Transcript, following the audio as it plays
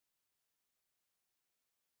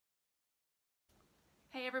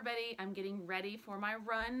Hey everybody, I'm getting ready for my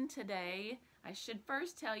run today. I should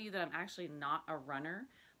first tell you that I'm actually not a runner,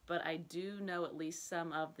 but I do know at least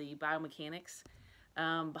some of the biomechanics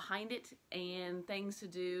behind it and things to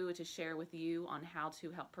do to share with you on how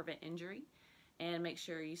to help prevent injury and make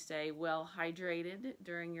sure you stay well hydrated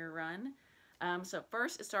during your run. So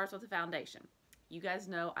first it starts with the foundation. You guys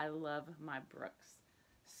know I love my Brooks.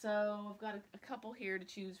 So I've got a couple here to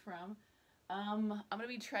choose from. I'm going to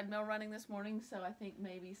be treadmill running this morning, so I think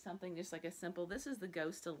maybe something just like a simple, this is the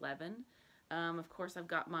Ghost 11. Of course, I've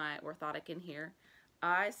got my orthotic in here.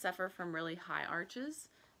 I suffer from really high arches,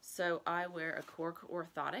 so I wear a cork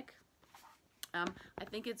orthotic. I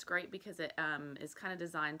think it's great because it is kind of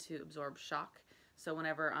designed to absorb shock. So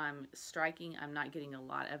whenever I'm striking, I'm not getting a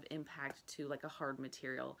lot of impact to like a hard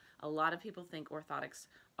material. A lot of people think orthotics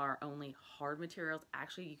are only hard materials.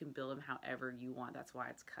 Actually, you can build them however you want. That's why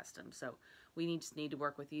it's custom. So we just need to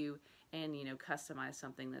work with you and, you know, customize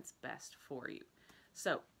something that's best for you.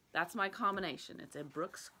 So that's my combination. It's a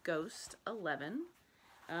Brooks Ghost 11.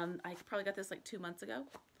 I probably got this like 2 months ago.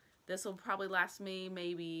 This will probably last me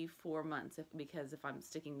maybe 4 months because if I'm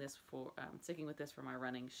sticking with this for my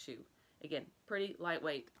running shoe. Again, pretty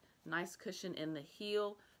lightweight, nice cushion in the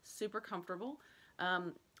heel, super comfortable.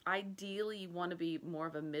 Ideally, you want to be more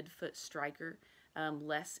of a midfoot striker,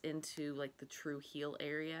 less into like the true heel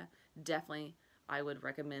area. Definitely, I would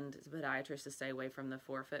recommend podiatrists to stay away from the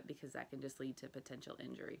forefoot because that can just lead to potential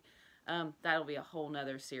injury. That'll be a whole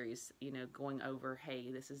nother series, you know, going over,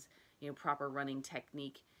 hey, this is, you know, proper running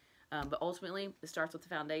technique. But ultimately, it starts with the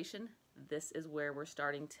foundation. This is where we're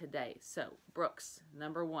starting today. So, Brooks,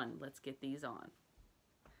 number 1, let's get these on.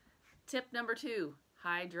 Tip number 2,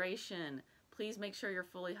 hydration. Please make sure you're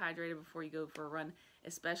fully hydrated before you go for a run,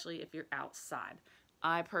 especially if you're outside.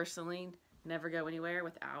 I personally never go anywhere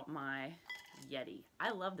without my Yeti.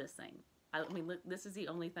 I love this thing. I mean, look, this is the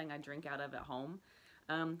only thing I drink out of at home.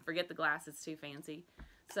 Forget the glass, it's too fancy.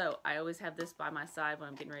 So I always have this by my side when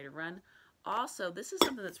I'm getting ready to run. Also, this is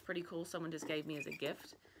something that's pretty cool someone just gave me as a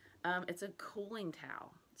gift. It's a cooling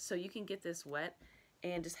towel. So you can get this wet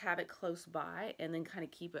and just have it close by and then kind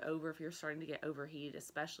of keep it over if you're starting to get overheated,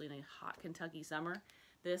 especially in a hot Kentucky summer.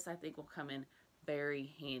 This, I think, will come in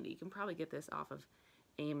very handy. You can probably get this off of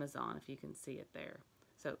Amazon if you can see it there.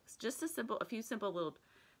 So it's just a few simple little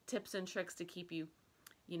tips and tricks to keep you,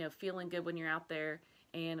 you know, feeling good when you're out there.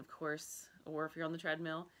 And of course, or if you're on the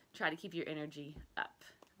treadmill, try to keep your energy up.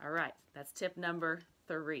 All right, that's tip number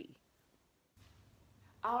 3.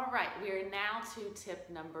 All right, we are now to tip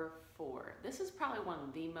number 4. This is probably one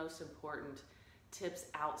of the most important tips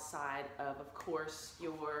outside of course,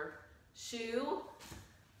 your shoe.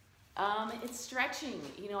 It's stretching.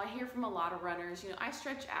 You know, I hear from a lot of runners, you know, I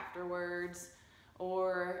stretch afterwards,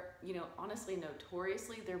 or, you know, honestly,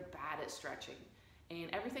 notoriously, they're bad at stretching.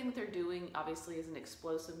 And everything that they're doing, obviously, is an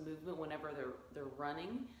explosive movement whenever they're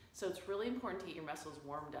running. So it's really important to get your muscles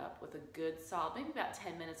warmed up with a good, solid, maybe about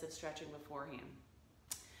 10 minutes of stretching beforehand.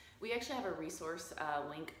 We actually have a resource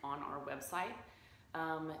link on our website.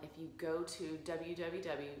 If you go to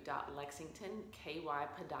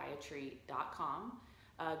www.lexingtonkypodiatry.com,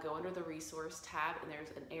 go under the resource tab, and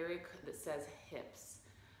there's an area that says hips.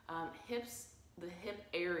 The hip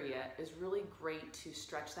area is really great to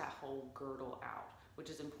stretch that whole girdle out,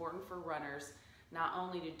 which is important for runners, not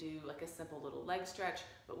only to do like a simple little leg stretch,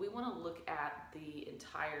 but we want to look at the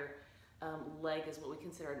entire leg as what we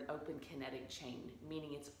consider an open kinetic chain,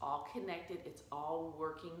 meaning it's all connected, it's all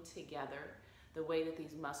working together. The way that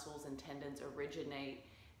these muscles and tendons originate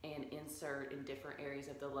and insert in different areas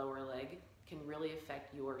of the lower leg can really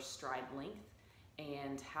affect your stride length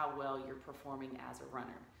and how well you're performing as a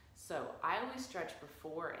runner. So I always stretch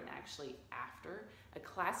before and actually after. A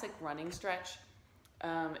classic running stretch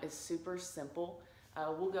is super simple.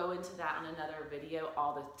 We'll go into that in another video,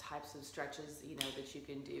 all the types of stretches, you know, that you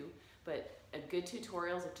can do. But a good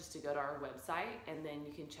tutorial is just to go to our website, and then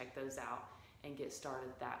you can check those out and get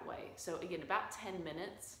started that way. So again, about 10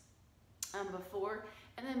 minutes before,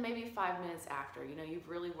 and then maybe 5 minutes after. You know, you've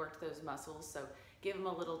really worked those muscles, so give them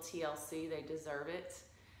a little TLC, they deserve it.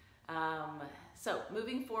 So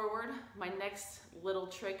moving forward, my next little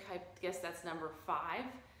trick, I guess that's number 5.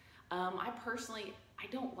 I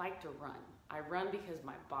don't like to run. I run because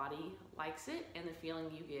my body likes it and the feeling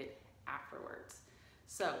you get afterwards.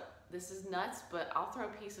 So this is nuts, but I'll throw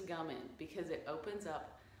a piece of gum in because it opens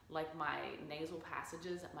up like my nasal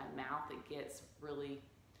passages at my mouth. It gets really,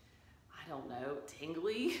 I don't know,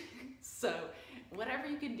 tingly. So whatever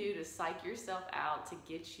you can do to psych yourself out, to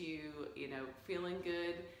get you, you know, feeling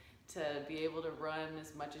good, to be able to run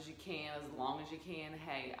as much as you can, as long as you can,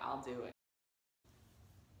 hey, I'll do it.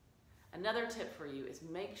 Another tip for you is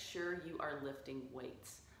make sure you are lifting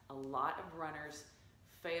weights. A lot of runners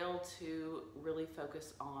fail to really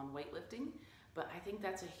focus on weightlifting, but I think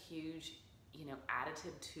that's a huge,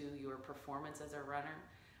 additive to your performance as a runner.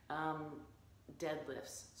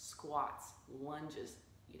 Deadlifts, squats, lunges,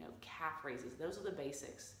 calf raises, those are the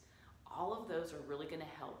basics. All of those are really gonna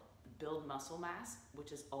help build muscle mass,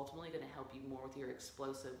 which is ultimately gonna help you more with your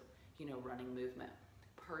explosive, running movement.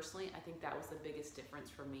 Personally, I think that was the biggest difference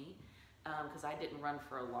for me, because I didn't run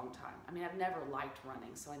for a long time. I mean, I've never liked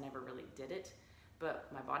running, so I never really did it,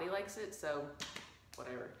 but my body likes it, so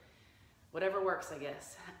whatever works, I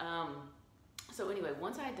guess. So anyway,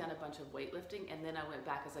 once I had done a bunch of weightlifting, and then I went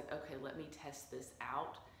back, I was like, okay, let me test this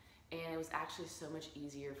out, and it was actually so much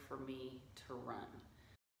easier for me to run.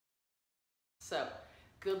 So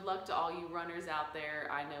good luck to all you runners out there.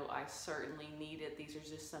 I know I certainly need it. These are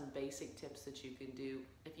just some basic tips that you can do.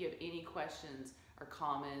 If you have any questions or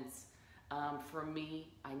comments, for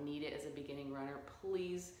me, I need it as a beginning runner.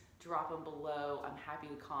 Please drop them below. I'm happy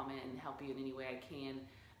to comment and help you in any way I can.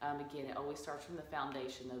 Again, it always starts from the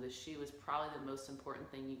foundation, though. The shoe is probably the most important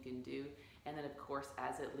thing you can do. And then, of course,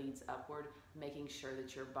 as it leads upward, making sure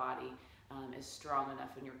that your body is strong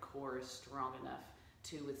enough and your core is strong enough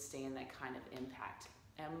to withstand that kind of impact.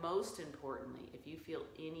 And most importantly, if you feel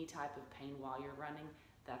any type of pain while you're running,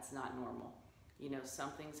 that's not normal.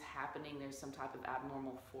 Something's happening. There's some type of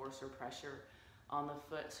abnormal force or pressure on the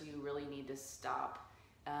foot, so you really need to stop.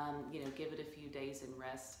 Give it a few days and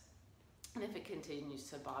rest. And if it continues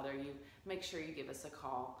to bother you, make sure you give us a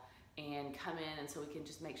call and come in, and so we can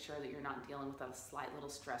just make sure that you're not dealing with a slight little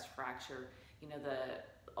stress fracture. The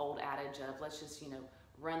old adage of let's just,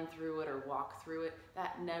 run through it or walk through it,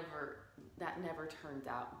 that never turns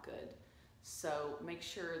out good. So make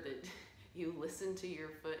sure that you listen to your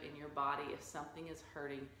foot and your body. If something is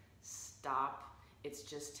hurting, stop. It's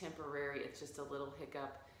just temporary. It's just a little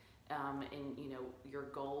hiccup in your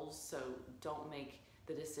goals. So don't make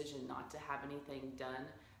the decision not to have anything done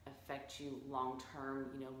affect you long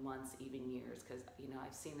term, months, even years, because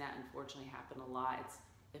I've seen that unfortunately happen a lot.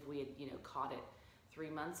 If we had caught it 3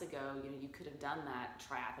 months ago, you could have done that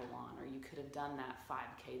triathlon, or you could have done that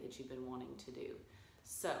 5K that you've been wanting to do.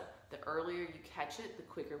 So the earlier you catch it, the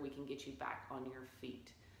quicker we can get you back on your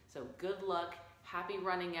feet. So good luck, happy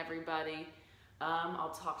running, everybody.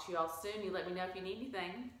 I'll talk to you all soon. You let me know if you need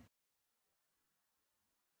anything.